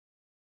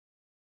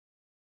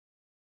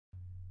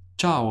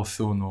Ciao,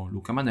 sono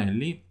Luca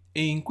Manelli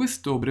e in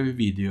questo breve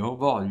video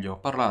voglio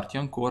parlarti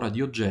ancora di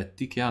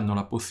oggetti che hanno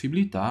la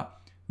possibilità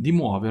di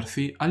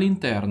muoversi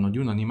all'interno di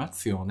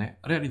un'animazione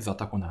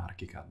realizzata con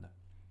ARCHICAD.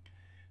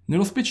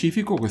 Nello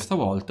specifico questa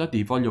volta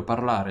ti voglio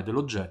parlare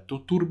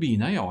dell'oggetto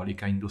Turbina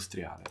Eolica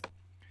Industriale.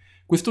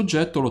 Questo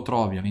oggetto lo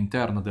trovi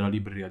all'interno della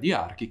libreria di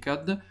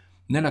ARCHICAD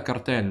nella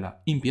cartella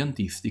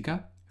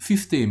Impiantistica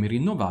Sistemi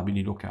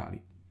rinnovabili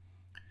locali.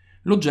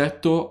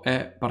 L'oggetto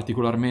è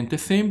particolarmente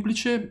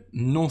semplice,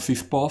 non si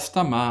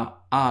sposta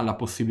ma ha la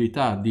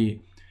possibilità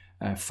di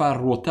far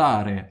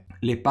ruotare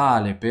le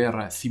pale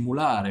per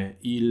simulare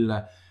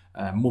il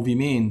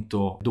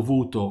movimento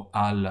dovuto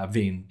al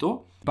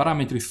vento. I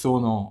parametri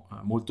sono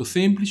molto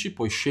semplici,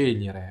 puoi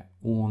scegliere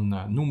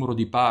un numero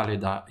di pale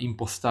da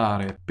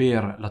impostare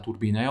per la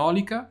turbina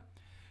eolica,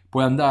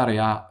 puoi andare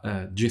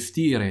a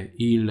gestire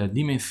il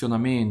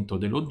dimensionamento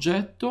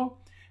dell'oggetto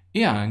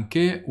e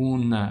anche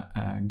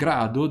un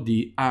grado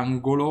di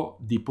angolo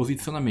di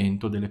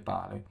posizionamento delle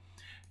pale.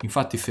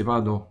 Infatti se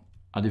vado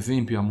ad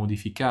esempio a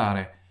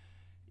modificare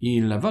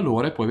il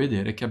valore puoi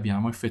vedere che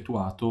abbiamo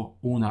effettuato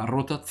una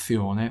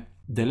rotazione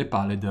delle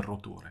pale del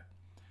rotore.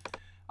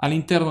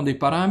 All'interno dei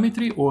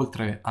parametri,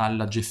 oltre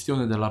alla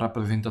gestione della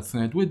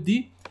rappresentazione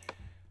 2D,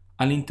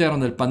 all'interno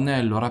del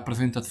pannello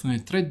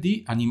rappresentazione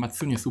 3D,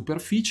 animazioni e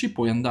superfici,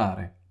 puoi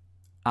andare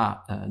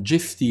a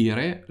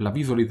gestire la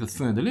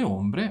visualizzazione delle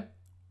ombre,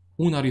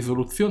 una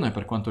risoluzione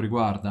per quanto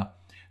riguarda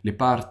le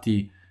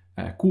parti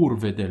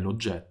curve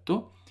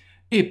dell'oggetto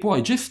e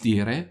puoi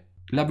gestire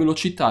la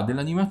velocità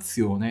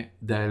dell'animazione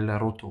del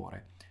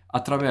rotore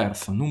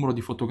attraverso il numero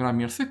di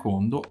fotogrammi al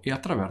secondo e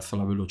attraverso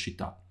la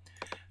velocità.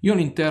 Io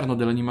all'interno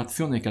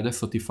dell'animazione che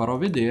adesso ti farò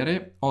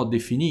vedere ho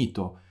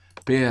definito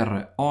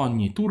per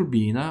ogni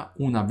turbina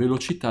una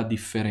velocità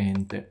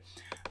differente.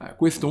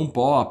 Questo un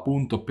po'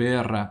 appunto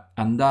per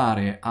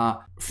andare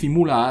a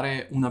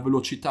simulare una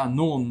velocità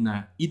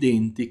non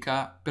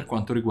identica per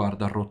quanto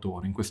riguarda il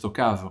rotore. In questo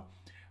caso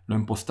l'ho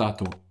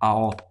impostato a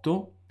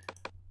 8,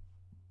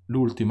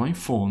 l'ultimo in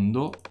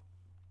fondo,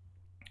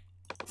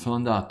 sono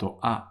andato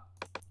a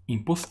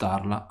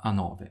impostarla a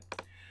 9.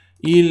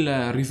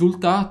 Il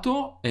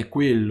risultato è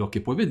quello che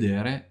puoi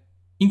vedere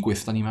in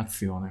questa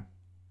animazione.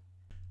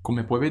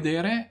 Come puoi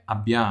vedere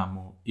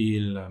abbiamo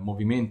il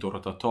movimento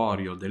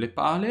rotatorio delle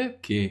pale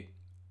che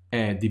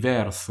è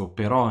diverso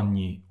per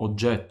ogni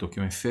oggetto che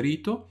ho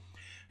inserito.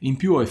 In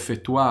più ho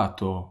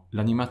effettuato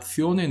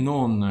l'animazione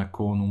non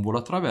con un volo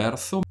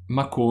attraverso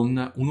ma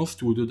con uno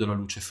studio della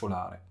luce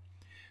solare.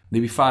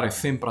 Devi fare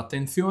sempre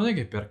attenzione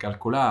che per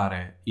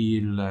calcolare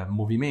il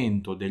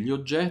movimento degli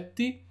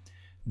oggetti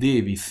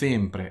devi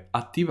sempre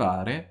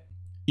attivare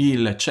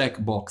il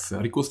checkbox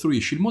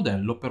ricostruisci il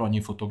modello per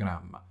ogni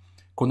fotogramma.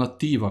 Con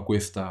attiva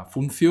questa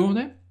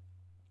funzione,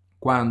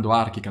 quando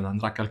ARCHICAD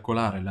andrà a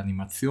calcolare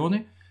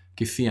l'animazione,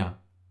 che sia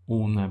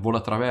un volo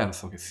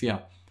attraverso, che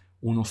sia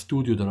uno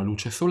studio della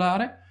luce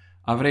solare,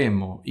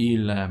 avremo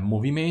il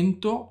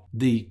movimento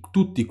di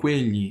tutti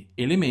quegli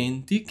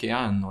elementi che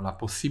hanno la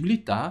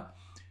possibilità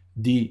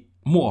di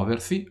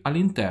muoversi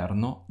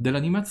all'interno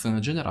dell'animazione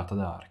generata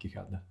da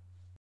ARCHICAD.